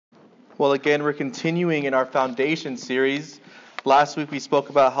Well, again, we're continuing in our foundation series. Last week we spoke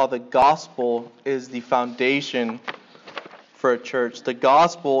about how the gospel is the foundation for a church. The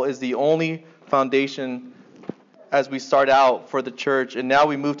gospel is the only foundation as we start out for the church. And now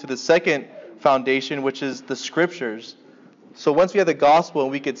we move to the second foundation, which is the scriptures. So once we have the gospel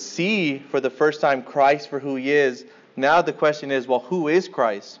and we could see for the first time Christ for who he is, now the question is, well, who is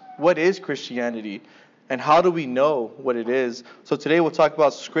Christ? What is Christianity? And how do we know what it is? So today we'll talk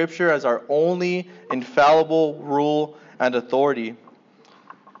about Scripture as our only infallible rule and authority.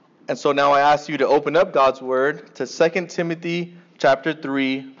 And so now I ask you to open up God's Word to 2 Timothy chapter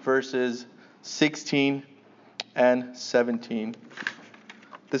 3, verses 16 and 17.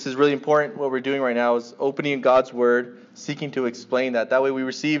 This is really important. What we're doing right now is opening God's Word, seeking to explain that. That way we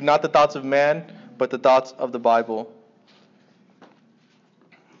receive not the thoughts of man, but the thoughts of the Bible.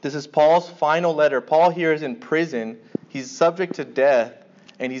 This is Paul's final letter. Paul here is in prison. He's subject to death,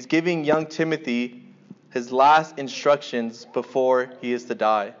 and he's giving young Timothy his last instructions before he is to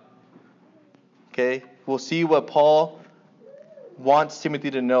die. Okay? We'll see what Paul wants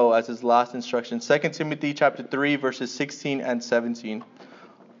Timothy to know as his last instruction. 2 Timothy chapter 3, verses 16 and 17.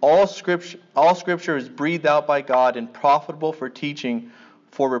 All scripture is breathed out by God and profitable for teaching,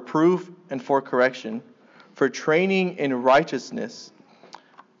 for reproof, and for correction, for training in righteousness,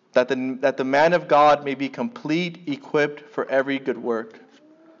 that the man of God may be complete, equipped for every good work.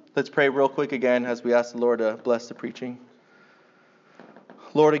 Let's pray real quick again as we ask the Lord to bless the preaching.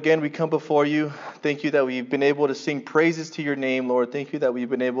 Lord, again, we come before you. Thank you that we've been able to sing praises to your name, Lord. Thank you that we've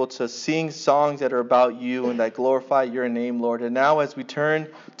been able to sing songs that are about you and that glorify your name, Lord. And now as we turn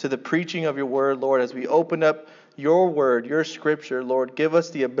to the preaching of your word, Lord, as we open up your word, your scripture, Lord, give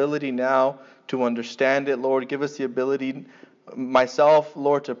us the ability now to understand it, Lord. Give us the ability, myself,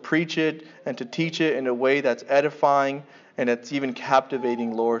 Lord, to preach it and to teach it in a way that's edifying and that's even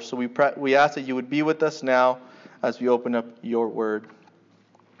captivating, Lord. So we ask that you would be with us now as we open up your word.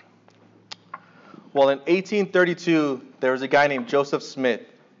 Well, in 1832, there was a guy named Joseph Smith.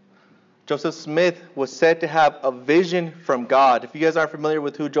 Joseph Smith was said to have a vision from God. If you guys aren't familiar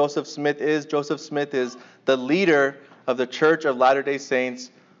with who Joseph Smith is the leader of the Church of Latter-day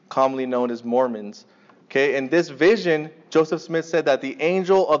Saints, commonly known as Mormons. Okay, in this vision, Joseph Smith said that the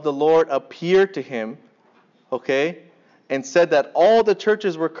angel of the Lord appeared to him, okay, and said that all the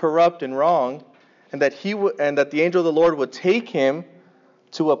churches were corrupt and wrong, and that the angel of the Lord would take him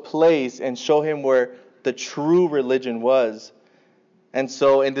to a place and show him where the true religion was. And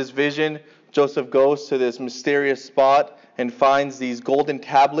so in this vision, Joseph goes to this mysterious spot and finds these golden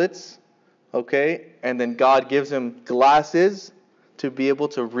tablets, okay, and then God gives him glasses to be able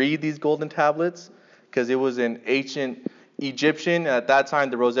to read these golden tablets, because it was in ancient Egyptian. At that time,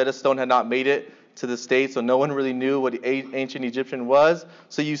 the Rosetta Stone had not made it to the States, so no one really knew what ancient Egyptian was.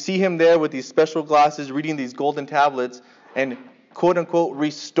 So you see him there with these special glasses, reading these golden tablets, and quote-unquote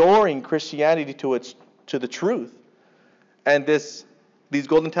restoring Christianity to the truth. And these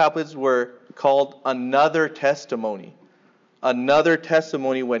golden tablets were called another testimony. Another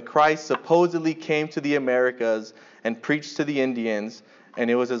testimony when Christ supposedly came to the Americas and preached to the Indians, and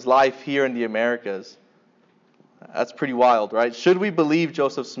it was his life here in the Americas. That's pretty wild, right? Should we believe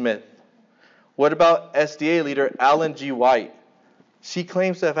Joseph Smith? What about SDA leader Ellen G. White? She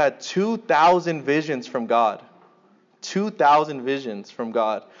claims to have had 2,000 visions from God. 2,000 visions from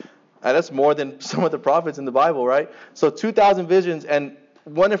God. And that's more than some of the prophets in the Bible, right? So 2,000 visions, and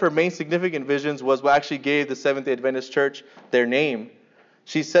one of her main significant visions was what actually gave the Seventh-day Adventist Church their name.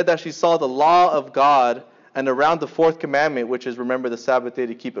 She said that she saw the law of God, and around the fourth commandment, which is remember the Sabbath day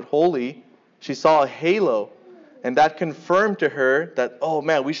to keep it holy, she saw a halo. And that confirmed to her that, oh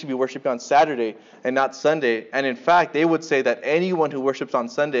man, we should be worshiping on Saturday and not Sunday. And in fact, they would say that anyone who worships on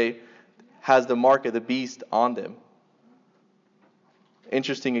Sunday has the mark of the beast on them.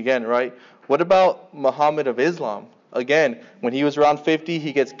 Interesting again, right? What about Muhammad of Islam? Again, when he was around 50,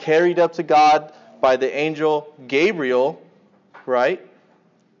 he gets carried up to God by the angel Gabriel, right?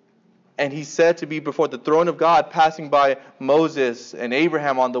 And he's said to be before the throne of God, passing by Moses and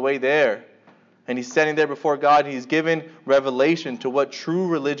Abraham on the way there. And he's standing there before God, and he's given revelation to what true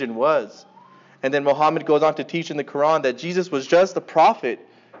religion was. And then Muhammad goes on to teach in the Quran that Jesus was just a prophet.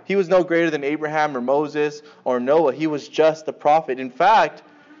 He was no greater than Abraham or Moses or Noah. He was just a prophet. In fact,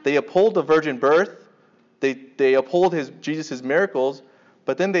 they uphold the virgin birth. They uphold Jesus' miracles.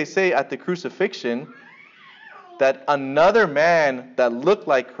 But then they say at the crucifixion that another man that looked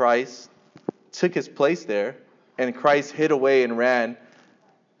like Christ took his place there. And Christ hid away and ran.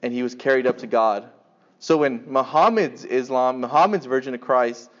 And he was carried up to God. So in Muhammad's Islam, Muhammad's version of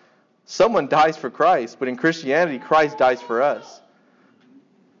Christ, someone dies for Christ. But in Christianity, Christ dies for us.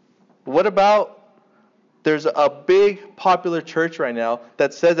 What about, there's a big popular church right now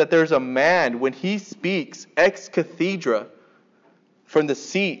that says that there's a man, when he speaks ex cathedra from the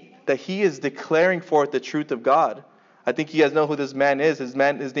seat, that he is declaring forth the truth of God. I think you guys know who this man is. His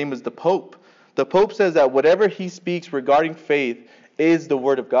name is the Pope. The Pope says that whatever he speaks regarding faith is the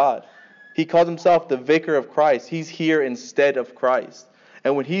Word of God. He calls himself the Vicar of Christ. He's here instead of Christ.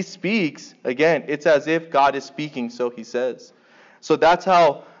 And when he speaks, again, it's as if God is speaking, so he says. So that's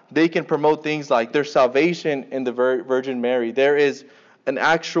how they can promote things like there's salvation in the Virgin Mary. There is an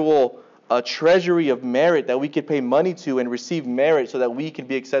actual treasury of merit that we could pay money to and receive merit so that we can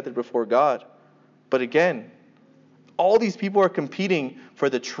be accepted before God. But again, all these people are competing for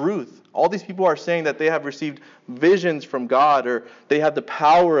the truth. All these people are saying that they have received visions from God, or they have the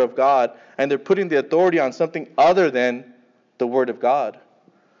power of God, and they're putting the authority on something other than the Word of God.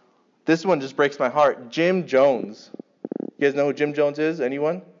 This one just breaks my heart. Jim Jones. You guys know who Jim Jones is?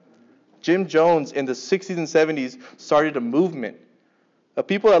 Anyone? Jim Jones in the 60s and 70s started a movement of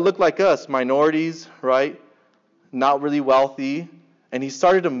people that look like us, minorities, right? Not really wealthy. And he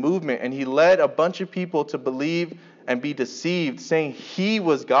started a movement, and he led a bunch of people to believe and be deceived, saying he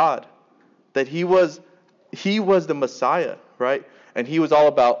was God, that he was the Messiah, right? And he was all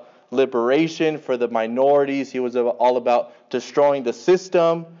about liberation for the minorities. He was all about destroying the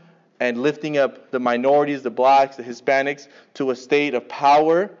system and lifting up the minorities, the blacks, the Hispanics, to a state of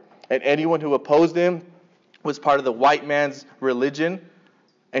power. And anyone who opposed him was part of the white man's religion.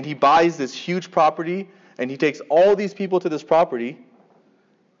 And he buys this huge property, and he takes all these people to this property.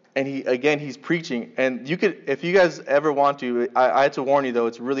 And he's preaching. And you could, if you guys ever want to, I had to warn you though,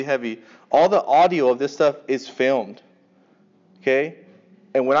 it's really heavy. All the audio of this stuff is filmed. Okay?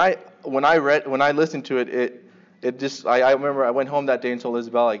 And when I listened to it, I remember I went home that day and told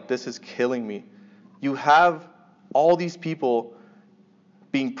Isabel, like, this is killing me. You have all these people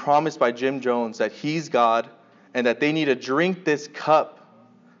being promised by Jim Jones that he's God and that they need to drink this cup.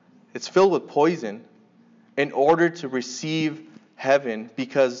 It's filled with poison in order to receive heaven,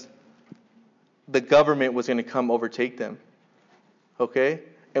 because the government was going to come overtake them. Okay?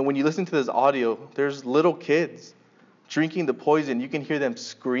 And when you listen to this audio, there's little kids drinking the poison. You can hear them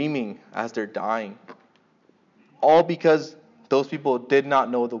screaming as they're dying. All because those people did not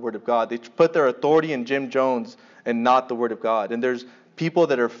know the Word of God. They put their authority in Jim Jones and not the Word of God. And there's people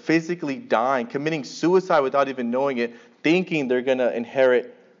that are physically dying, committing suicide without even knowing it, thinking they're going to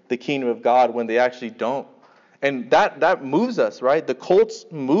inherit the kingdom of God when they actually don't. And that moves us, right? The cults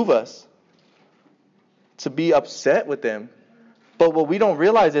move us to be upset with them. But what we don't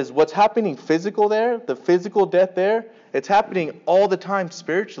realize is what's happening physical there, the physical death there, it's happening all the time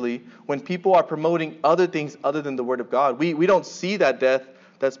spiritually when people are promoting other things other than the Word of God. We don't see that death,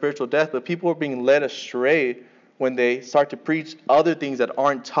 that spiritual death, but people are being led astray when they start to preach other things that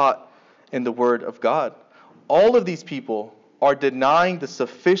aren't taught in the Word of God. All of these people are denying the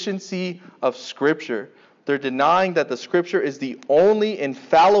sufficiency of Scripture. They're denying that the Scripture is the only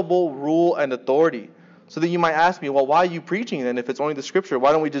infallible rule and authority. So then you might ask me, well, why are you preaching then if it's only the Scripture?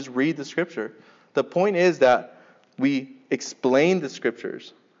 Why don't we just read the Scripture? The point is that we explain the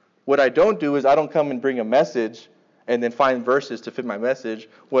Scriptures. What I don't do is I don't come and bring a message and then find verses to fit my message.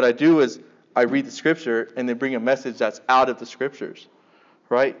 What I do is I read the Scripture and then bring a message that's out of the Scriptures,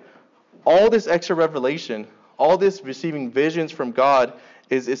 right? All this extra revelation, all this receiving visions from God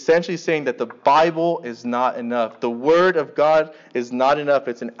is essentially saying that the Bible is not enough. The Word of God is not enough.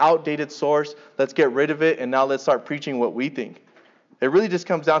 It's an outdated source. Let's get rid of it, and now let's start preaching what we think. It really just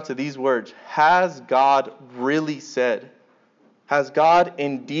comes down to these words. Has God really said? Has God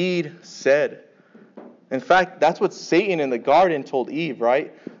indeed said? In fact, that's what Satan in the garden told Eve,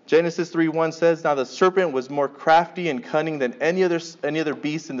 right? Genesis 3:1 says, "Now the serpent was more crafty and cunning than any other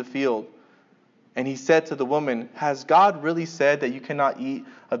beast in the field. And he said to the woman, has God really said that you cannot eat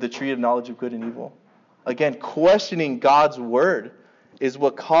of the tree of knowledge of good and evil?" Again, questioning God's word is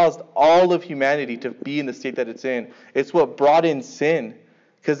what caused all of humanity to be in the state that it's in. It's what brought in sin.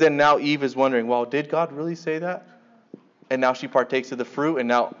 Because then now Eve is wondering, well, did God really say that? And now she partakes of the fruit. And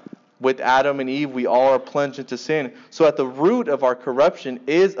now with Adam and Eve, we all are plunged into sin. So at the root of our corruption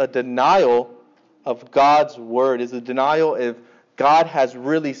is a denial of God's word. Is a denial if God has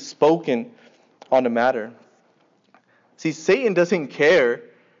really spoken on the matter. See, Satan doesn't care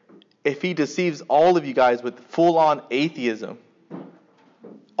if he deceives all of you guys with full-on atheism.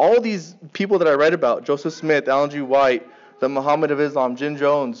 All these people that I read about, Joseph Smith, Ellen G. White, the Muhammad of Islam, Jim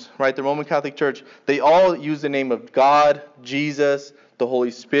Jones, right, the Roman Catholic Church, they all use the name of God, Jesus, the Holy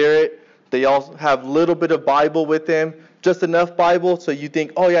Spirit. They all have a little bit of Bible with them, just enough Bible so you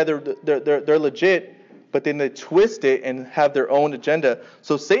think, oh yeah, they're legit. but then they twist it and have their own agenda.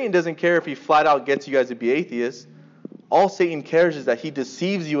 So Satan doesn't care if he flat out gets you guys to be atheists. All Satan cares is that he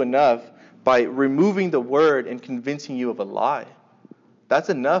deceives you enough by removing the word and convincing you of a lie. That's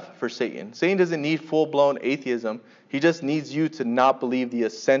enough for Satan. Satan doesn't need full-blown atheism. He just needs you to not believe the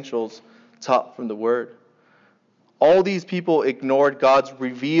essentials taught from the word. All these people ignored God's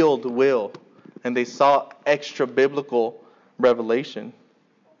revealed will, and they sought extra biblical revelation.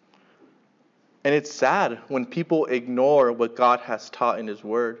 And it's sad when people ignore what God has taught in his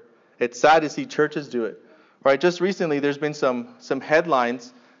word. It's sad to see churches do it. Right? Just recently, there's been some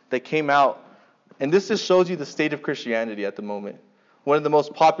headlines that came out, and this just shows you the state of Christianity at the moment. One of the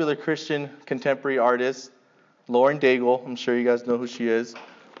most popular Christian contemporary artists, Lauren Daigle, I'm sure you guys know who she is,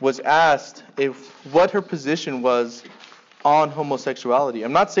 was asked what her position was on homosexuality.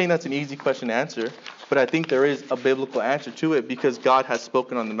 I'm not saying that's an easy question to answer, but I think there is a biblical answer to it because God has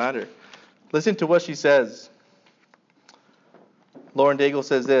spoken on the matter. Listen to what she says. Lauren Daigle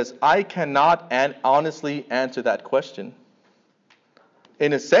says this: I cannot honestly answer that question.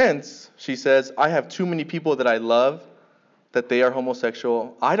 In a sense, she says, I have too many people that I love that they are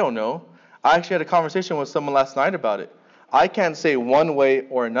homosexual. I don't know. I actually had a conversation with someone last night about it. I can't say one way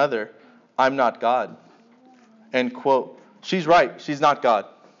or another, I'm not God. End quote. She's right. She's not God.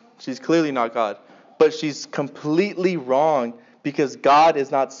 She's clearly not God. But she's completely wrong because God is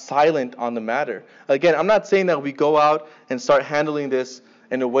not silent on the matter. Again, I'm not saying that we go out and start handling this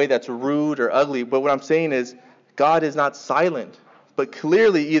in a way that's rude or ugly. But what I'm saying is God is not silent. But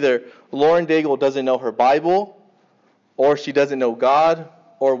clearly either Lauren Daigle doesn't know her Bible, or she doesn't know God,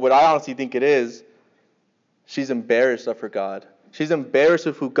 or what I honestly think it is, she's embarrassed of her God. She's embarrassed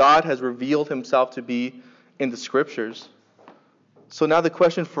of who God has revealed himself to be in the scriptures. So now the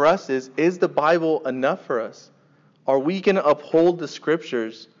question for us is the Bible enough for us? Are we going to uphold the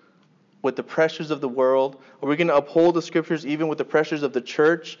scriptures with the pressures of the world? Are we going to uphold the scriptures even with the pressures of the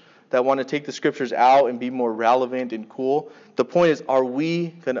church that want to take the scriptures out and be more relevant and cool? The point is, are we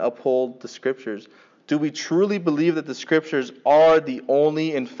going to uphold the scriptures? Do we truly believe that the scriptures are the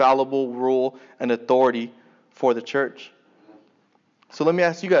only infallible rule and authority for the church? So let me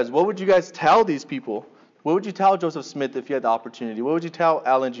ask you guys, what would you guys tell these people? What would you tell Joseph Smith if you had the opportunity? What would you tell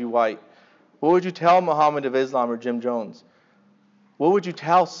Ellen G. White? What would you tell Muhammad of Islam or Jim Jones? What would you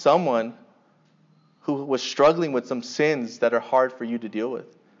tell someone who was struggling with some sins that are hard for you to deal with?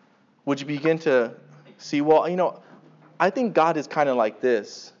 Would you begin to see, well, I think God is kind of like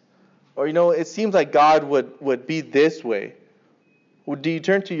this. Or, it seems like God would be this way. Do you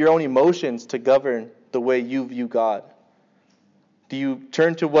turn to your own emotions to govern the way you view God? Do you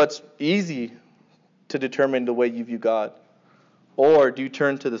turn to what's easy to determine the way you view God? Or do you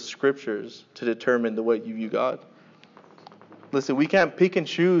turn to the scriptures to determine the way you view God? Listen, we can't pick and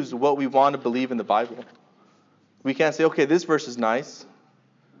choose what we want to believe in the Bible. We can't say, okay, this verse is nice.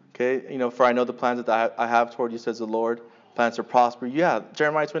 Okay, for I know the plans that I have toward you, says the Lord. Plans to prosper. Yeah,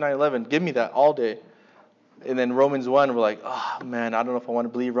 Jeremiah 29:11. Give me that all day. And then Romans 1, we're like, oh man, I don't know if I want to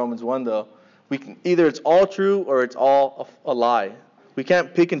believe Romans 1 though. Either it's all true or it's all a lie. We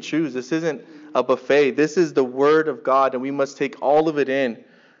can't pick and choose. This isn't a buffet. This is the word of God, and we must take all of it in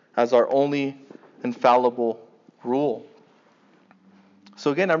as our only infallible rule.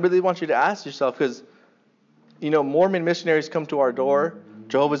 So again, I really want you to ask yourself, because Mormon missionaries come to our door,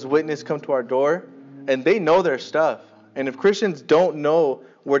 Jehovah's Witnesses come to our door, and they know their stuff. And if Christians don't know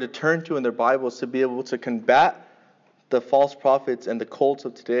where to turn to in their Bibles to be able to combat the false prophets and the cults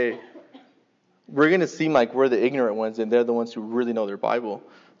of today, we're going to seem like we're the ignorant ones and they're the ones who really know their Bible.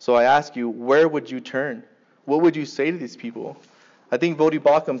 So I ask you, where would you turn? What would you say to these people? I think Bodhi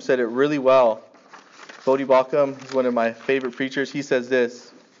Baucham said it really well. Bodhi Baucham is one of my favorite preachers. He says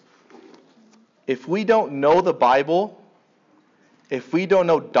this: if we don't know the Bible, if we don't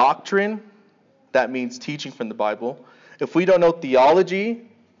know doctrine, that means teaching from the Bible. If we don't know theology,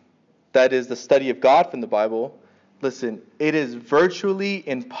 that is the study of God from the Bible, listen, it is virtually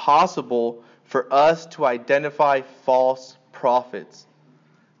impossible for us to identify false prophets.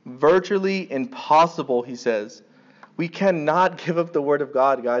 Virtually impossible, he says. We cannot give up the word of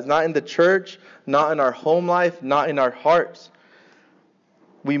God, guys. Not in the church, not in our home life, not in our hearts.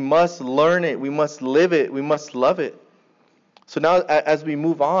 We must learn it. We must live it. We must love it. So now, as we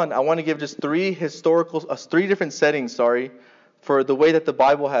move on, I want to give just three different settings, for the way that the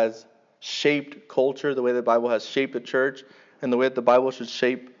Bible has shaped culture, the way the Bible has shaped the church, and the way that the Bible should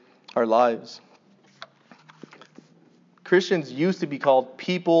shape our lives. Christians used to be called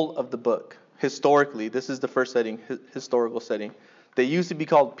people of the book. Historically, this is the first setting, historical setting. They used to be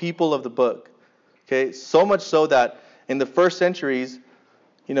called people of the book. Okay, so much so that in the first centuries,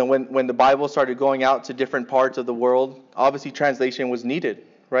 when the Bible started going out to different parts of the world, obviously translation was needed,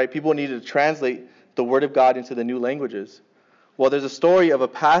 right? People needed to translate the Word of God into the new languages. Well, there's a story of a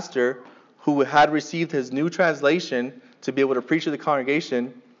pastor who had received his new translation to be able to preach to the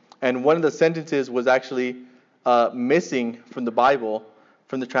congregation, and one of the sentences was actually missing from the Bible,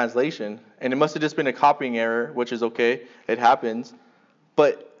 from the translation. And it must have just been a copying error, which is okay. It happens.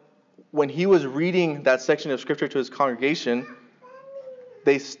 But when he was reading that section of Scripture to his congregation,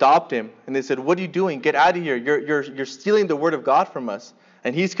 they stopped him and they said, "What are you doing? Get out of here. You're stealing the Word of God from us."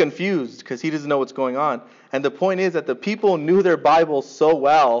 And he's confused because he doesn't know what's going on. And the point is that the people knew their Bible so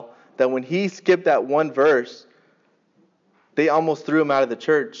well that when he skipped that one verse, they almost threw him out of the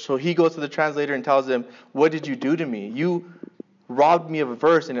church. So he goes to the translator and tells him, "What did you do to me? You robbed me of a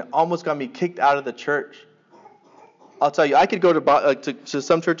verse and it almost got me kicked out of the church." I'll tell you, I could go to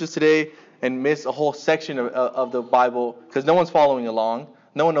some churches today and miss a whole section of the Bible because no one's following along.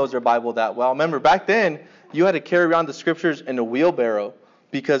 No one knows their Bible that well. Remember, back then, you had to carry around the Scriptures in a wheelbarrow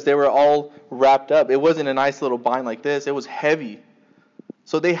because they were all wrapped up. It wasn't a nice little bind like this. It was heavy.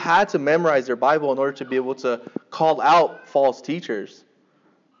 So they had to memorize their Bible in order to be able to call out false teachers.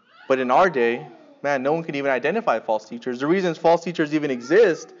 But in our day, man, no one can even identify false teachers. The reasons false teachers even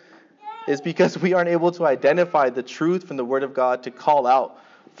exist is because we aren't able to identify the truth from the Word of God to call out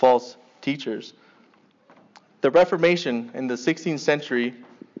false teachers. The Reformation in the 16th century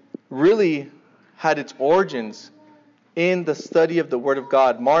really had its origins in the study of the Word of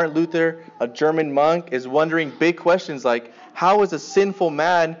God. Martin Luther, a German monk, is wondering big questions like, how is a sinful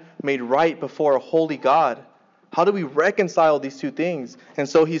man made right before a holy God? How do we reconcile these two things? And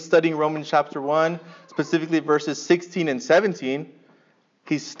so he's studying Romans chapter 1, specifically verses 16 and 17.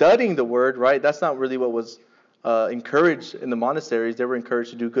 He's studying the Word, right? That's not really what was encouraged in the monasteries. They were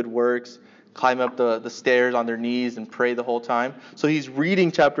encouraged to do good works, climb up the stairs on their knees and pray the whole time. So he's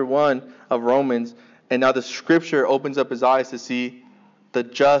reading chapter 1 of Romans, and now the Scripture opens up his eyes to see the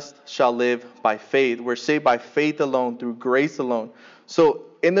just shall live by faith. We're saved by faith alone, through grace alone. So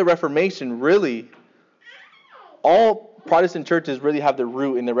in the Reformation, really, all Protestant churches really have their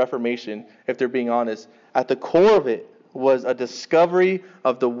root in the Reformation, if they're being honest. At the core of it was a discovery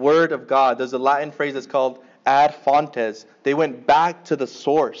of the Word of God. There's a Latin phrase that's called ad fontes. They went back to the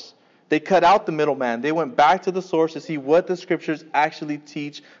source. They cut out the middleman. They went back to the source to see what the Scriptures actually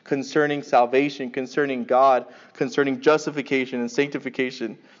teach concerning salvation, concerning God, concerning justification and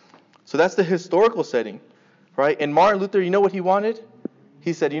sanctification. So that's the historical setting, right? And Martin Luther, you know what he wanted?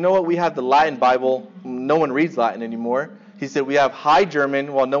 He said, you know what? We have the Latin Bible. No one reads Latin anymore. He said, we have High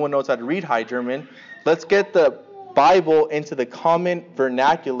German. Well, no one knows how to read High German. Let's get the Bible into the common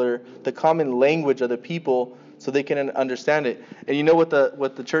vernacular, the common language of the people, so they can understand it. And you know what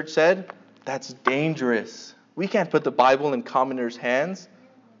the church said? That's dangerous. We can't put the Bible in commoners' hands,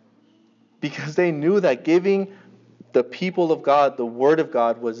 because they knew that giving the people of God the Word of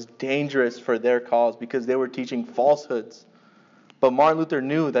God was dangerous for their cause, because they were teaching falsehoods. But Martin Luther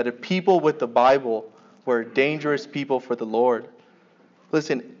knew that a people with the Bible were dangerous people for the Lord.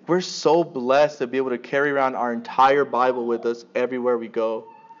 Listen, we're so blessed to be able to carry around our entire Bible with us everywhere we go.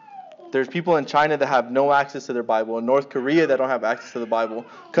 There's people in China that have no access to their Bible. In North Korea that don't have access to the Bible.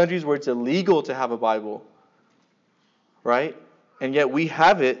 Countries where it's illegal to have a Bible. Right? And yet we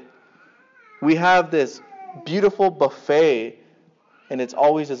have it. We have this beautiful buffet, and it's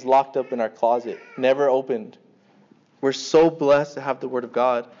always just locked up in our closet, never opened. We're so blessed to have the Word of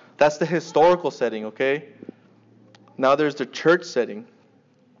God. That's the historical setting, okay? Now there's the church setting.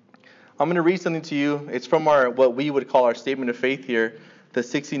 I'm going to read something to you. It's from what we would call our statement of faith here, the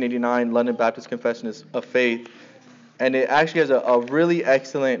 1689 London Baptist Confession of Faith. And it actually has a really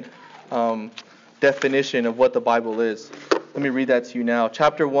excellent definition of what the Bible is. Let me read that to you now.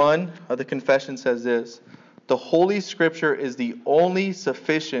 Chapter 1 of the Confession says this: the Holy Scripture is the only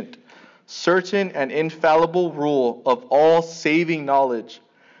sufficient, certain, and infallible rule of all saving knowledge,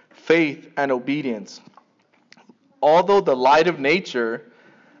 faith, and obedience. Although the light of nature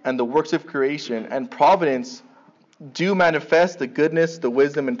and the works of creation and providence do manifest the goodness, the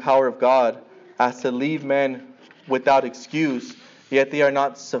wisdom, and power of God, as to leave men without excuse, yet they are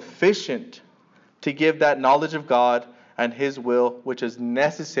not sufficient to give that knowledge of God and His will which is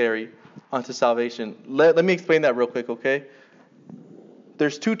necessary unto salvation. Let me explain that real quick, okay?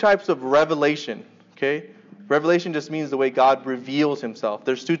 There's two types of revelation, okay? Revelation just means the way God reveals Himself.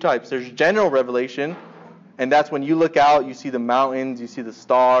 There's two types. There's general revelation, and that's when you look out, you see the mountains, you see the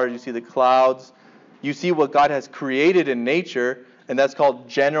stars, you see the clouds, you see what God has created in nature, and that's called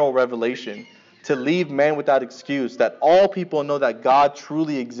general revelation. To leave man without excuse, that all people know that God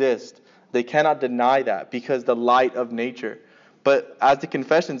truly exists. They cannot deny that because the light of nature. But as the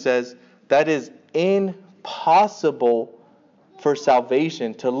confession says, that is impossible for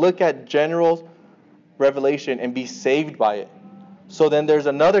salvation, to look at general revelation and be saved by it. So then there's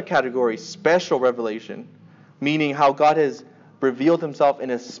another category, special revelation, meaning how God has revealed himself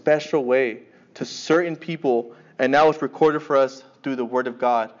in a special way to certain people, and now it's recorded for us through the Word of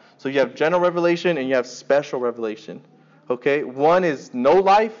God. So you have general revelation and you have special revelation. Okay? One is no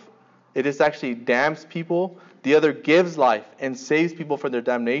life. It is actually damns people. The other gives life and saves people from their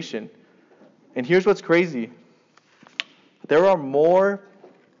damnation. And here's what's crazy. There are more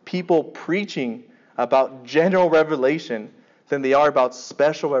people preaching about general revelation than they are about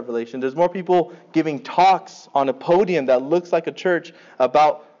special revelation. There's more people giving talks on a podium that looks like a church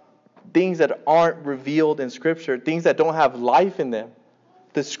about things that aren't revealed in Scripture, things that don't have life in them.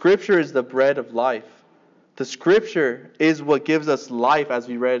 The Scripture is the bread of life. The Scripture is what gives us life, as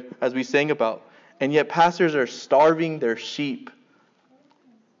we read, as we sang about. And yet pastors are starving their sheep.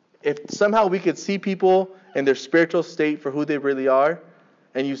 If somehow we could see people in their spiritual state for who they really are,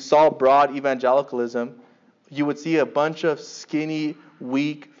 and you saw broad evangelicalism, you would see a bunch of skinny,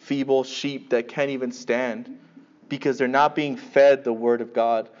 weak, feeble sheep that can't even stand because they're not being fed the Word of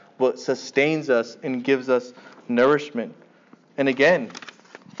God, what sustains us and gives us nourishment. And again,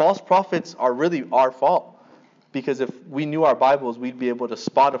 false prophets are really our fault. Because if we knew our Bibles, we'd be able to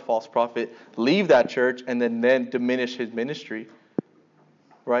spot a false prophet, leave that church, and then diminish his ministry.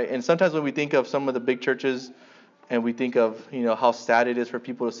 Right? And sometimes when we think of some of the big churches, and we think of, how sad it is for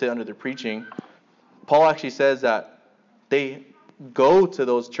people to sit under the preaching, Paul actually says that they go to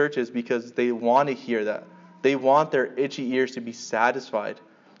those churches because they want to hear that. They want their itchy ears to be satisfied.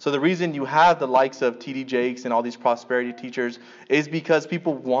 So the reason you have the likes of T.D. Jakes and all these prosperity teachers is because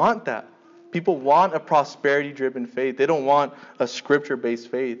people want that. People want a prosperity-driven faith. They don't want a Scripture-based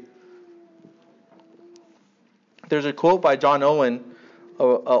faith. There's a quote by John Owen,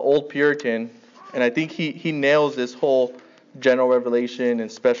 an old Puritan, and I think he nails this whole general revelation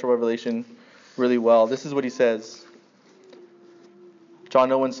and special revelation really well. This is what he says.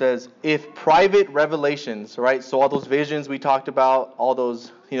 John Owen says, if private revelations, right, so all those visions we talked about, all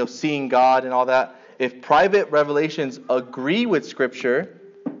those, seeing God and all that, if private revelations agree with Scripture,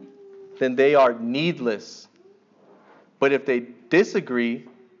 then they are needless. But if they disagree,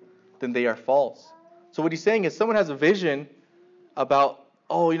 then they are false. So what he's saying is someone has a vision about,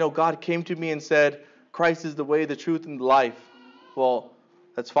 God came to me and said, Christ is the way, the truth, and the life. Well,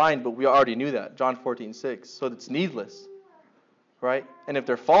 that's fine, but we already knew that. John 14:6. So it's needless. Right? And if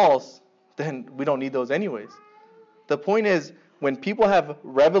they're false, then we don't need those anyways. The point is, when people have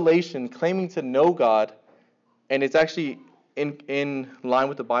revelation claiming to know God, and it's actually in line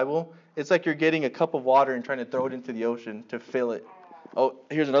with the Bible, it's like you're getting a cup of water and trying to throw it into the ocean to fill it. Oh,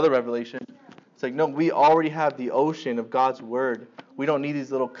 here's another revelation. It's like, no, we already have the ocean of God's Word. We don't need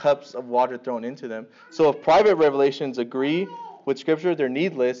these little cups of water thrown into them. So if private revelations agree with Scripture, they're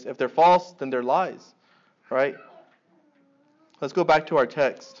needless. If they're false, then they're lies. Right? Let's go back to our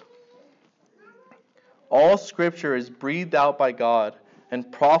text. All Scripture is breathed out by God and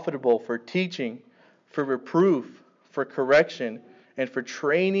profitable for teaching, for reproof, for correction, and for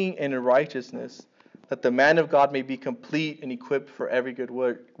training in righteousness, that the man of God may be complete and equipped for every good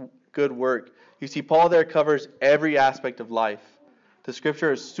work. You see, Paul there covers every aspect of life. The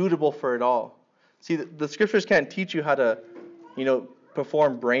Scripture is suitable for it all. See, the Scriptures can't teach you how to,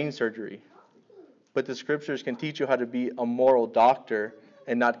 perform brain surgery. But the Scriptures can teach you how to be a moral doctor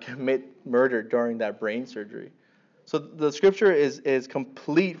and not commit murder during that brain surgery. So the Scripture is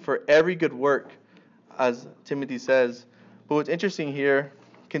complete for every good work, as Timothy says. But what's interesting here,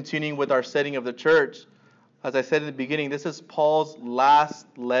 continuing with our setting of the church, as I said in the beginning, this is Paul's last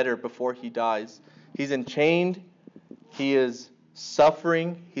letter before he dies. He's enchained. He is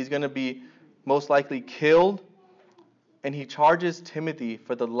suffering. He's going to be most likely killed. And he charges Timothy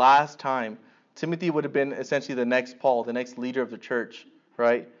for the last time. Timothy would have been essentially the next Paul, the next leader of the church,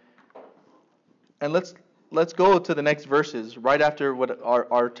 right? And let's go to the next verses right after what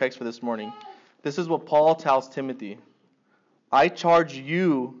our text for this morning. This is what Paul tells Timothy. I charge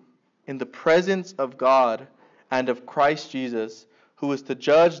you in the presence of God and of Christ Jesus, who is to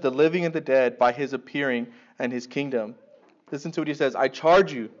judge the living and the dead by his appearing and his kingdom. Listen to what he says. I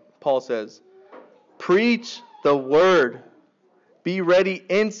charge you, Paul says, preach the word. Be ready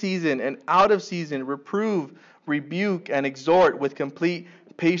in season and out of season. Reprove, rebuke, and exhort with complete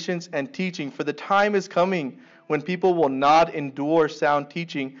patience and teaching. For the time is coming when people will not endure sound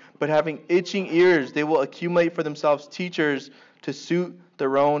teaching, but having itching ears, they will accumulate for themselves teachers to suit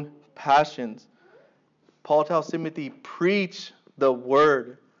their own passions. Paul tells Timothy, preach the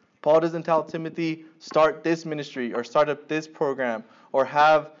word. Paul doesn't tell Timothy, start this ministry or start up this program or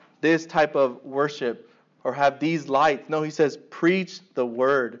have this type of worship or have these lights. No, he says, preach the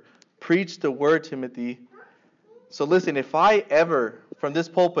word. Preach the word, Timothy. So listen, if I ever, from this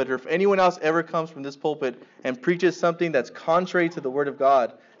pulpit, or if anyone else ever comes from this pulpit and preaches something that's contrary to the word of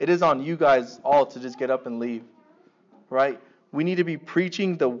God, it is on you guys all to just get up and leave. Right? We need to be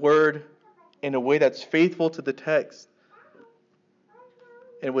preaching the word in a way that's faithful to the text.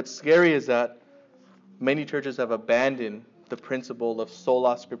 And what's scary is that many churches have abandoned the principle of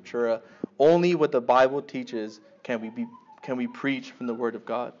Sola Scriptura. Only what the Bible teaches can we preach from the Word of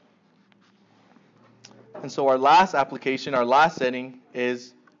God. And so our last application, our last setting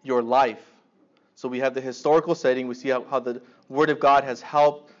is your life. So we have the historical setting. We see how the Word of God has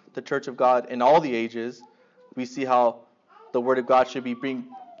helped the Church of God in all the ages. We see how the Word of God should be being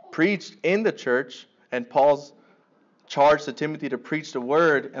preached in the church, and Paul's charge to Timothy to preach the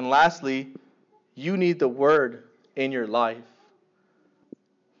Word. And lastly, you need the Word in your life.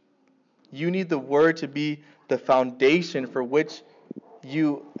 You need the Word to be the foundation for which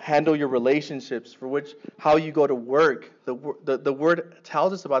you handle your relationships, for which how you go to work. The Word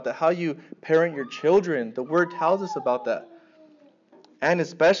tells us about that. How you parent your children. The Word tells us about that. And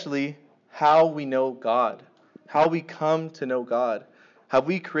especially how we know God. How we come to know God. Have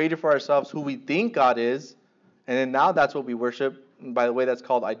we created for ourselves who we think God is? And then now that's what we worship. And by the way, that's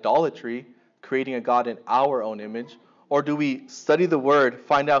called idolatry. Creating a God in our own image. Or do we study the Word,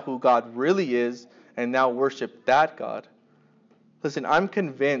 find out who God really is, and now worship that God? Listen, I'm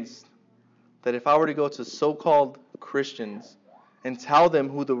convinced that if I were to go to so-called Christians and tell them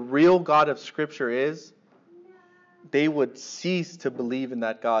who the real God of Scripture is, they would cease to believe in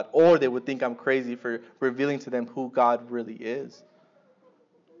that God, or they would think I'm crazy for revealing to them who God really is.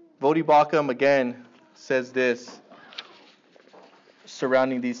 Vodi Bakum again says this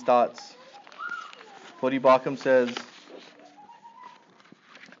surrounding these thoughts. Vodi Bakum says,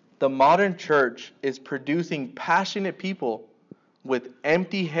 the modern church is producing passionate people with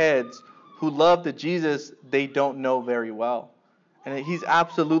empty heads who love the Jesus they don't know very well. And he's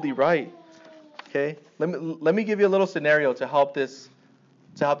absolutely right. Okay? Let me give you a little scenario to help this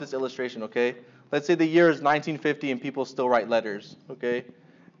illustration, okay? Let's say the year is 1950 and people still write letters, okay?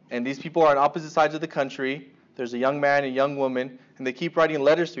 And these people are on opposite sides of the country. There's a young man and a young woman, and they keep writing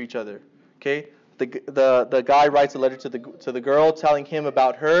letters to each other, okay? The guy writes a letter to the girl telling him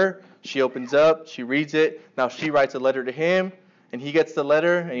about her. She opens up, she reads it. Now she writes a letter to him, and he gets the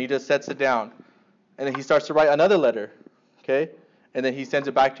letter and he just sets it down. And then he starts to write another letter, okay? And then he sends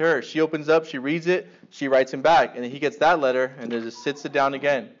it back to her. She opens up, she reads it, she writes him back. And then he gets that letter and then just sits it down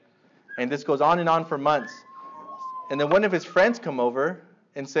again. And this goes on and on for months. And then one of his friends come over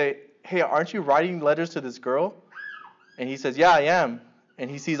and say, hey, aren't you writing letters to this girl? And he says, yeah, I am.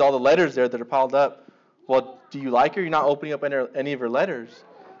 And he sees all the letters there that are piled up. Well, do you like her? You're not opening up any of her letters.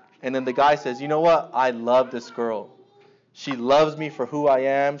 And then the guy says, you know what? I love this girl. She loves me for who I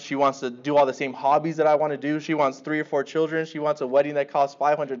am. She wants to do all the same hobbies that I want to do. She wants 3 or 4 children. She wants a wedding that costs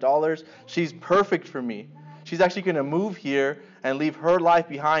 $500. She's perfect for me. She's actually going to move here and leave her life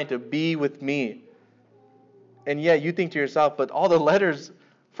behind to be with me. And yeah, you think to yourself, but all the letters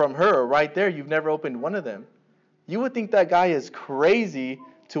from her are right there. You've never opened one of them. You would think that guy is crazy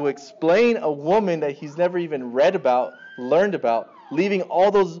to explain a woman that he's never even read about, learned about, leaving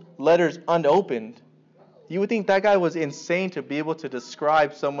all those letters unopened. You would think that guy was insane to be able to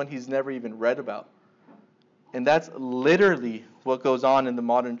describe someone he's never even read about. And that's literally what goes on in the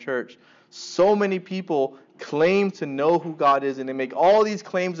modern church. So many people claim to know who God is, and they make all these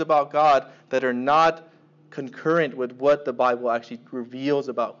claims about God that are not concurrent with what the Bible actually reveals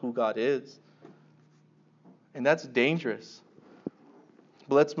about who God is. And that's dangerous.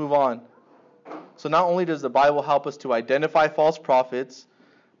 But let's move on. So not only does the Bible help us to identify false prophets,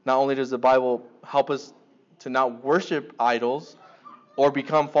 not only does the Bible help us to not worship idols or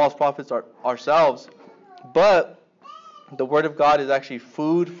become false prophets ourselves, but the Word of God is actually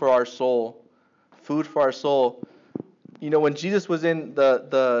food for our soul. Food for our soul. You know, when Jesus was in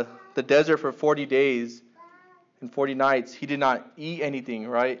the desert for 40 days and 40 nights, he did not eat anything,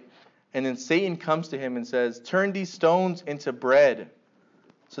 right? And then Satan comes to him and says, turn these stones into bread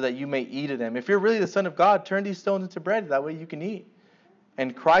so that you may eat of them. If you're really the Son of God, turn these stones into bread. That way you can eat.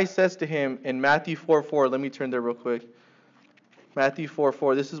 And Christ says to him in Matthew 4:4, let me turn there real quick. Matthew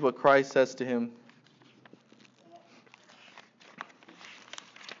 4:4, this is what Christ says to him.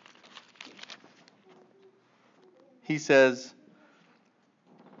 He says,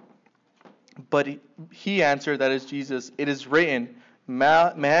 but he answered, that is Jesus, it is written,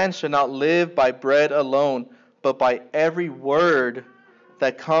 man shall not live by bread alone, but by every word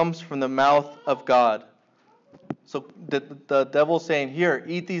that comes from the mouth of God. So the devil's saying, here,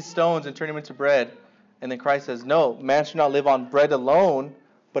 eat these stones and turn them into bread. And then Christ says, no, man should not live on bread alone,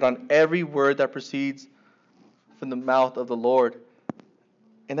 but on every word that proceeds from the mouth of the Lord.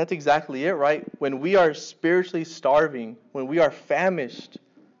 And that's exactly it, right? When we are spiritually starving, when we are famished,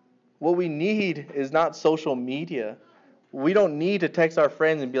 what we need is not social media. We don't need to text our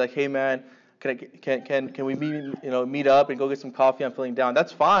friends and be like, hey man, can we meet up and go get some coffee? I'm feeling down.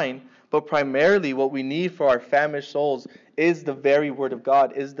 That's fine. But primarily what we need for our famished souls is the very word of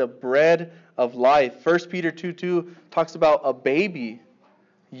God, is the bread of life. 1 Peter 2:2 talks about a baby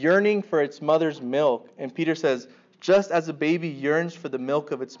yearning for its mother's milk. And Peter says, just as a baby yearns for the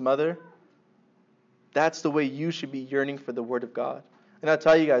milk of its mother, that's the way you should be yearning for the word of God. And I'll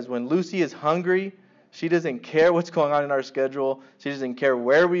tell you guys, when Lucy is hungry, she doesn't care what's going on in our schedule. She doesn't care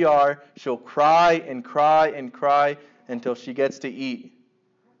where we are. She'll cry and cry and cry until she gets to eat.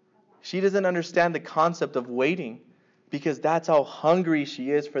 She doesn't understand the concept of waiting because that's how hungry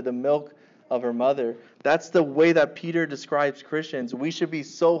she is for the milk of her mother. That's the way that Peter describes Christians. We should be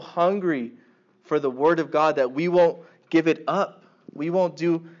so hungry for the word of God that we won't give it up. We won't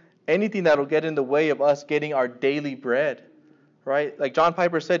do anything that will get in the way of us getting our daily bread. Right? Like John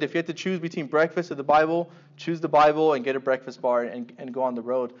Piper said, if you have to choose between breakfast and the Bible, choose the Bible and get a breakfast bar and go on the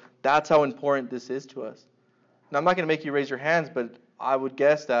road. That's how important this is to us. Now, I'm not going to make you raise your hands, but I would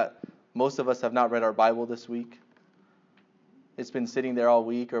guess that most of us have not read our Bible this week. It's been sitting there all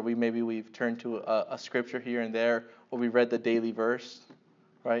week, or we've turned to a scripture here and there, or we read the daily verse.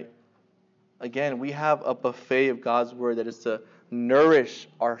 Right? Again, we have a buffet of God's word that is to nourish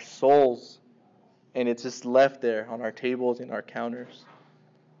our souls. And it's just left there on our tables and our counters.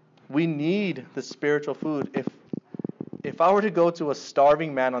 We need the spiritual food. If I were to go to a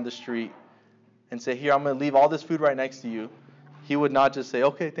starving man on the street and say, here, I'm going to leave all this food right next to you, he would not just say,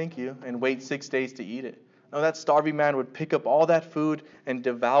 okay, thank you, and wait 6 days to eat it. No, that starving man would pick up all that food and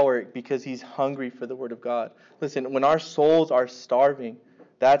devour it because he's hungry for the word of God. Listen, when our souls are starving,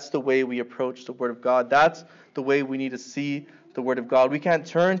 that's the way we approach the word of God. That's the way we need to see the word of God. We can't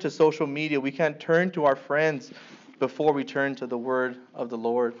turn to social media. We can't turn to our friends before we turn to the word of the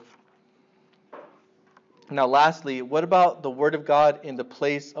Lord. Now, lastly, what about the word of God in the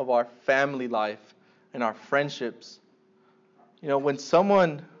place of our family life and our friendships? You know, when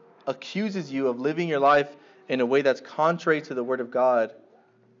someone accuses you of living your life in a way that's contrary to the word of God,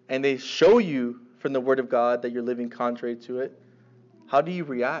 and they show you from the word of God that you're living contrary to it, how do you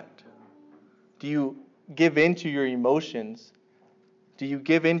react? Do you give in to your emotions? Do you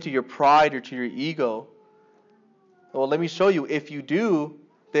give in to your pride or to your ego? Well, let me show you. If you do,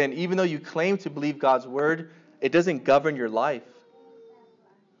 then even though you claim to believe God's word, it doesn't govern your life.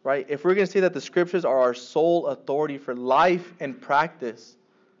 Right? If we're going to say that the scriptures are our sole authority for life and practice,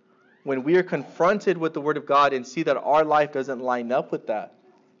 when we are confronted with the word of God and see that our life doesn't line up with that,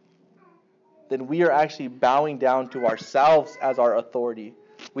 then we are actually bowing down to ourselves as our authority.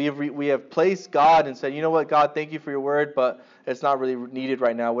 We have placed God and said, you know what, God, thank you for your word, but it's not really needed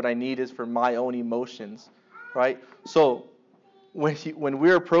right now. What I need is for my own emotions, right? So when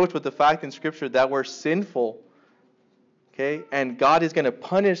we're approached with the fact in Scripture that we're sinful, okay, and God is going to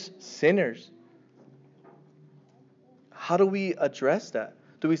punish sinners, how do we address that?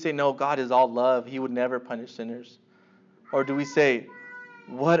 Do we say, no, God is all love, He would never punish sinners? Or do we say,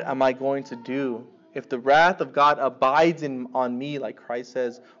 what am I going to do? If the wrath of God abides on me, like Christ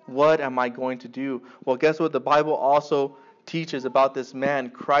says, what am I going to do? Well, guess what? The Bible also teaches about this man,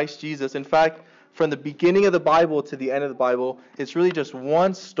 Christ Jesus. In fact, from the beginning of the Bible to the end of the Bible, it's really just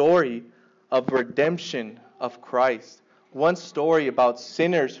one story of redemption of Christ. One story about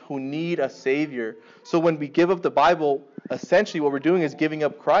sinners who need a Savior. So when we give up the Bible, essentially what we're doing is giving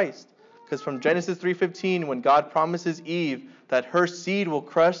up Christ. Because from Genesis 3:15, when God promises Eve that her seed will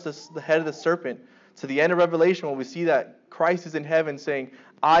crush the head of the serpent, to the end of Revelation, when we see that Christ is in heaven saying,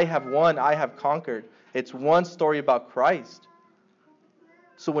 I have won, I have conquered. It's one story about Christ.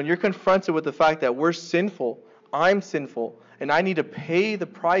 So when you're confronted with the fact that we're sinful, I'm sinful, and I need to pay the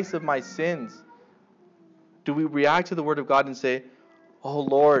price of my sins, do we react to the word of God and say, oh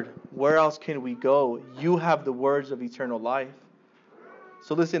Lord, where else can we go? You have the words of eternal life.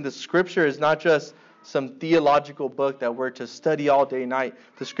 So listen, the scripture is not just some theological book that we're to study all day and night.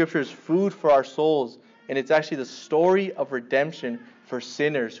 The scripture is food for our souls, and it's actually the story of redemption for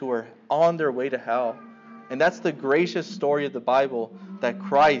sinners who are on their way to hell. And that's the gracious story of the Bible, that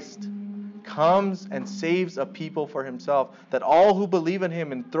Christ comes and saves a people for Himself, that all who believe in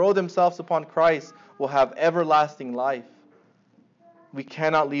Him and throw themselves upon Christ will have everlasting life. We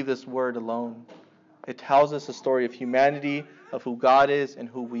cannot leave this word alone. It tells us a story of humanity, of who God is and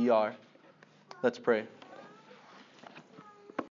who we are. Let's pray.